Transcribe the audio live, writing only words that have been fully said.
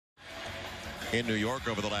in New York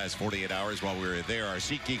over the last 48 hours while we were there. Our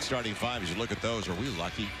SeatGeek starting five, as you look at those, are we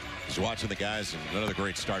lucky? He's watching the guys, and another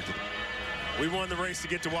great start. We won the race to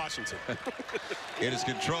get to Washington. It is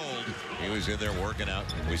controlled. He was in there working out.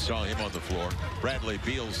 We saw him on the floor. Bradley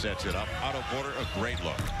Beal sets it up. Otto Porter, a great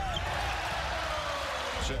look.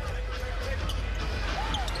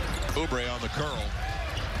 Oubre on the curl.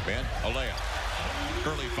 Man, a layup.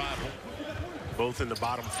 Early 5. Both in the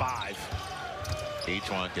bottom 5. Each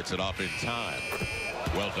one gets it off in time.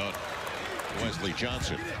 Well done. Wesley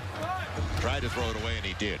Johnson tried to throw it away, and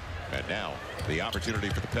he did. And now the opportunity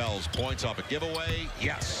for the Pels. Points off a giveaway.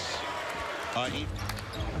 Yes.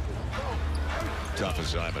 Tough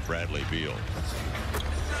assignment, Bradley Beal.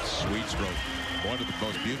 Sweet stroke. One of the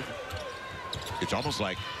most beautiful. It's almost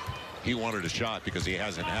like he wanted a shot because he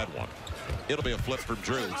hasn't had one. It'll be a flip from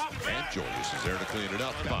Drew. And Julius is there to clean it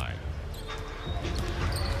up. Fine.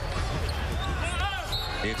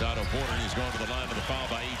 It's Otto Porter. He's going to the line of the foul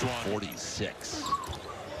by each one. 46.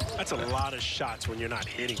 That's a lot of shots when you're not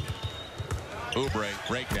hitting them. Oubre,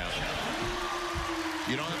 breakdown.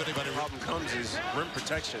 You don't have anybody. The problem comes is rim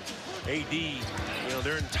protection. AD, you know,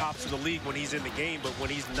 they're in tops of the league when he's in the game, but when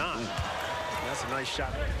he's not, that's a nice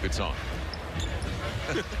shot. It's on.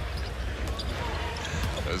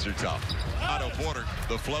 Those are tough. Otto Porter,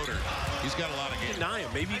 the floater. He's got a lot of games. Deny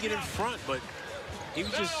him. Maybe you get in front, but he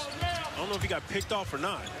was just, I don't know if he got picked off or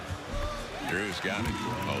not. Drew's got it.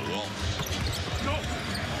 Oh, Wall.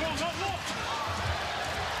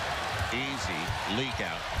 Easy leak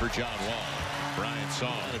out for John Wall. Brian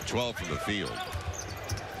Song at 12 from the field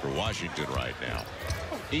for Washington right now.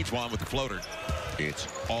 Each one with the floater. It's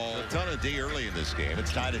all done a D early in this game.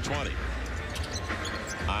 It's tied at 20.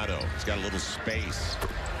 Otto, he's got a little space.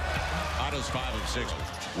 Otto's 5 of 6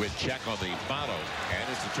 with check on the foul, and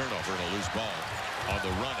it's a turnover and a loose ball on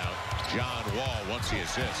the run out. John Wall wants the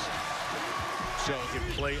assist. So he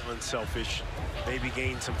can play unselfish, maybe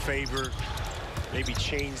gain some favor, maybe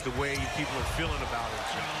change the way people are feeling about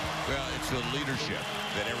him. Well, it's the leadership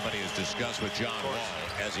that everybody has discussed with John Wall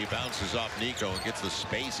as he bounces off Nico and gets the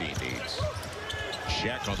space he needs.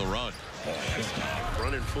 Check on the run.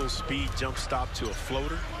 Running full speed, jump stop to a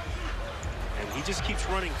floater, and he just keeps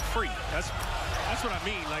running free. That's what I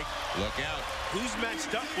mean. Like, look out. Who's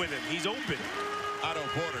matched up with him? He's open. Otto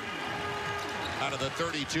Porter. Out of the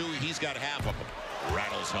 32, he's got half of them.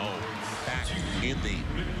 Rattles home. Back in the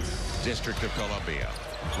District of Columbia.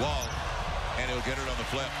 Wall, and he'll get it on the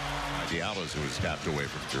flip. Diallo's who was tapped away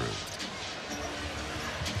from Drew.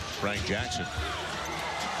 Frank Jackson.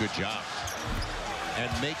 Good job. And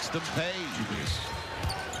makes them pay.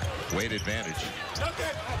 Weight advantage.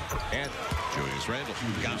 And Julius Randle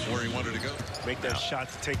got where he wanted to go. Make that shot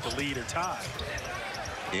to take the lead or tie.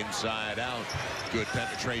 Inside out. Good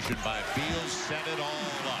penetration by Fields. Set it all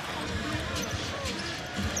up.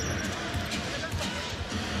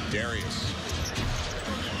 Darius.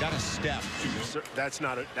 Got a step. That's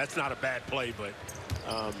not a bad play, but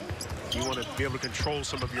you want to be able to control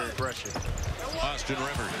some of your aggression. Austin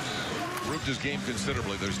Rivers improved his game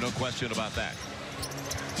considerably. There's no question about that.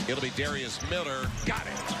 It'll be Darius Miller. Got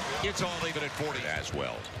it. It's all even at 40 as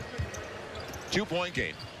well. 2-point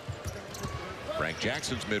game. Frank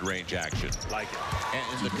Jackson's mid-range action. Like it.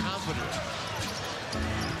 And the confidence.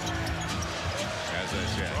 As I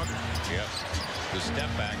said. Yep. The step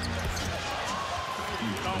back.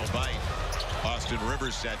 No bite. Austin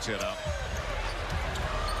Rivers sets it up.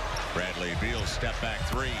 Bradley Beal step back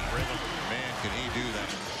 3. Man, can he do that?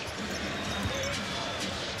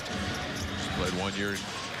 He's played 1 year in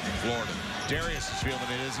Florida. Darius is feeling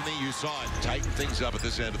it, isn't he? You saw it. Tighten things up at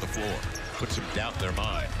this end of the floor. Put some doubt in their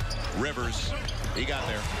mind. Rivers, he got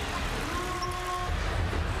there.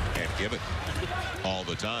 And give it all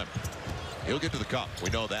the time. He'll get to the cup. We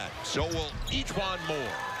know that. So will each one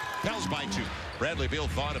more. Pels by 2. Bradley Beal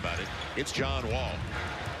thought about it. It's John Wall.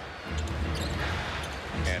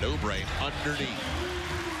 And Oubre underneath.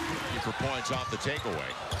 For points off the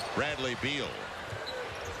takeaway. Bradley Beal.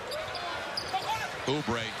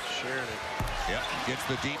 Oubre. Shared it. Yep. Gets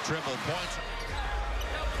the deep triple points.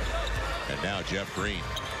 And now Jeff Green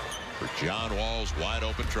for John Wall's wide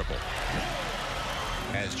open triple.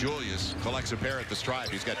 As Julius collects a pair at the stripe.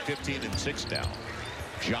 He's got 15 and 6 now.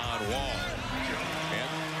 John Wall. And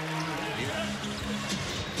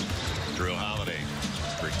Drew Holiday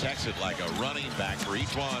protects it like a running back for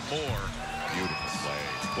each one more. Beautiful play.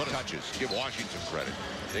 What touches. Give Washington credit.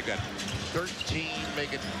 They've got 13,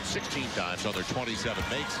 make it 16 times on their 27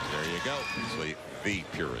 makes. There you go. Easily the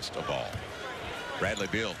purest of all. Bradley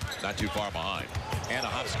Beal not too far behind. And a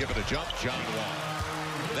hop, skip, and a jump. John Wall.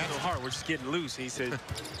 That's hard. We're just getting loose. He said,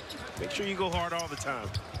 make sure you go hard all the time.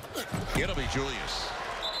 It'll be Julius.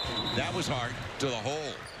 That was hard to the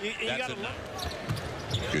hole. That's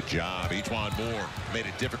enough. Good job. Each-Wan Moore made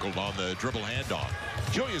it difficult on the dribble handoff.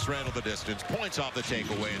 Julius Randle the distance. Points off the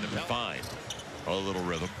takeaway and the fine. A little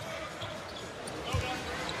rhythm.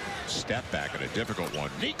 Step back and a difficult one.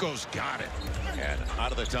 Nico's got it. And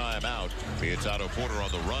out of the timeout, it's Otto Porter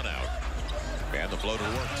on the run out. And the floater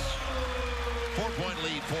works. 4-point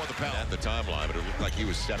lead for the Pelicans at the timeline, but it looked like he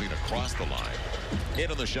was stepping across the line. Hit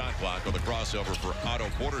on the shot clock on the crossover for Otto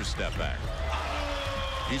Porter's step back.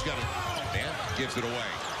 He's got it and gives it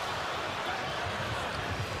away.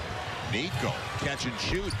 Nico, catch and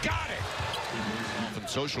shoot. Got it! From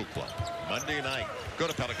Social Club, Monday night. Go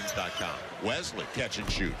to Pelicans.com. Wesley, catch and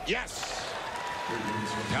shoot. Yes!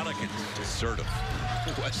 Pelicans assertive.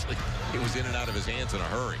 Wesley, it was in and out of his hands in a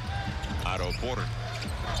hurry. Otto Porter.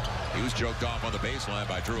 He was choked off on the baseline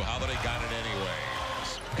by Drew Holiday. Got it anyway.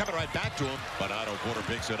 Coming right back to him, but Otto Porter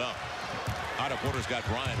picks it up. Otto Porter's got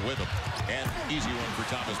Bryant with him. And easy one for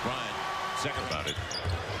Thomas Bryant. Second about it.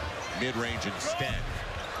 Mid-range instead.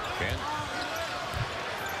 And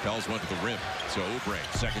Pels went to the rim. So Oubre,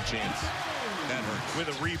 second chance. That hurts. With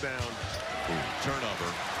a rebound. Ooh, turnover.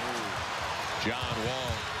 Ooh. John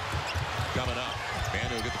Wall coming up. And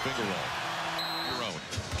he'll get the finger roll. Your own.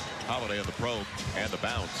 Holiday on the probe and the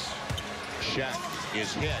bounce. Shaq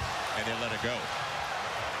is hit and he'll let it go.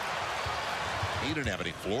 He didn't have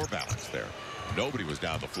any floor balance there. Nobody was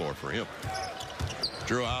down the floor for him.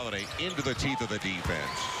 Drew Holiday into the teeth of the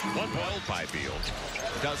defense. One ball by Beal.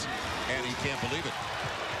 Doesn't, and he can't believe it.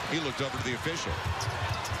 He looked over to the official.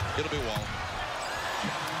 It'll be Wall.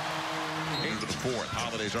 Into the fourth.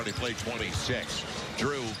 Holiday's already played 26.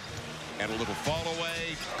 Drew and a little fall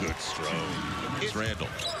away. Good stroke. It's Randle.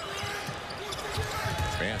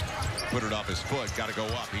 Man, put it off his foot. Got to go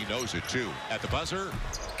up. He knows it too. At the buzzer,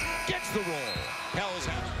 gets the roll. Pels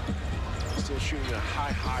have. Still shooting a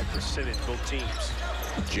high percentage, both teams.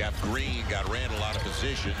 Jeff Green got Randle out of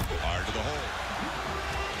position. Hard to the hole.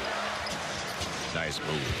 Nice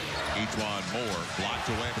move. Each-Wan Moore blocked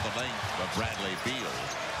away with the length of Bradley Beal.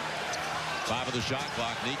 5 of the shot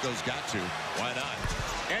clock. Nico's got to. Why not?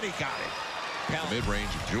 And he got it.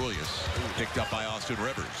 Mid-range of Julius. Picked up by Austin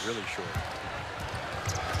Rivers. Really short.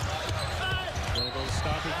 Don't go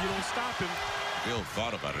stop him. You don't stop him. Bill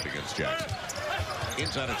thought about it against Jackson.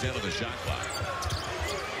 Inside of 10 of the shot clock.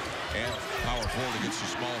 And power forward against the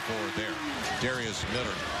small forward there. Darius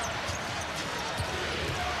Miller.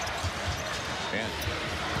 And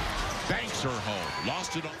banks her home.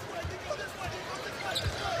 Lost it on.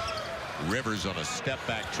 Rivers on a step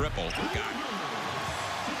back triple. Got it.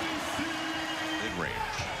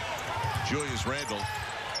 Mid-range. Julius Randle.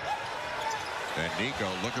 And Nico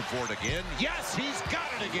looking for it again. Yes, he's got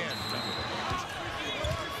it again.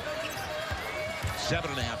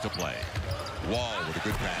 7.5 to play. Wall with a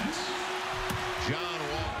good pass. John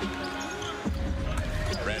Wall.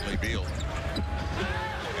 Bradley Beal.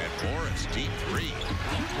 And Morris, deep three.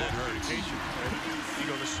 That hurts. You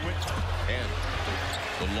go to switch. And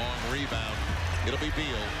the long rebound. It'll be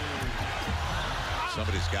Beal.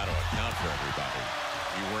 Somebody's got to account for everybody.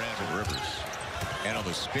 You ran to Rivers. And on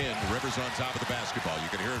the spin, Rivers on top of the basketball. You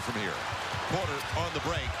can hear it from here. Porter on the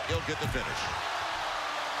break. He'll get the finish.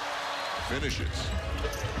 Finishes.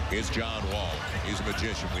 Is John Wall. He's a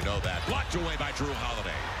magician. We know that. Blocked away by Drew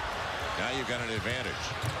Holiday. Now you've got an advantage.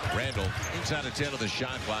 Randle inside of 10 of the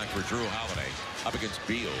shot clock for Drew Holiday. Up against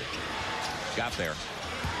Beal. Got there.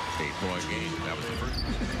 8-point game. That was the first.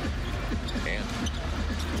 And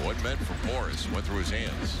what meant for Morris went through his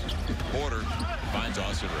hands. Porter finds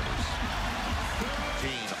Austin Rivers.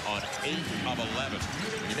 On 8 of 11.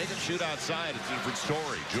 You make him shoot outside, it's a different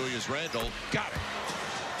story. Julius Randle got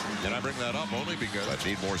it. And I bring that up only because I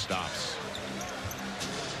need more stops.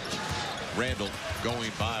 Randle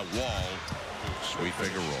going by Wall. Sweet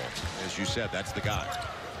finger roll. As you said, that's the guy.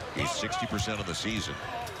 He's 60% of the season.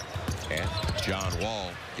 And John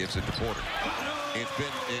Wall gives it to Porter.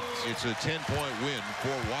 It's a 10-point win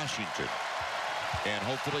for Washington. And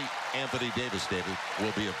hopefully Anthony Davis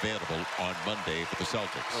will be available on Monday for the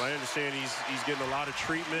Celtics. Well, I understand he's getting a lot of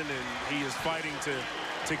treatment and he is fighting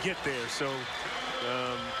to get there. So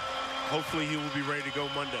hopefully he will be ready to go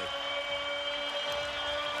Monday.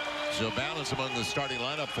 So balance among the starting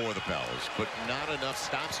lineup for the Pels, but not enough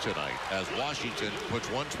stops tonight as Washington puts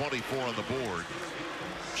 124 on the board,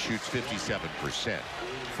 shoots 57%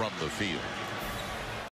 from the field.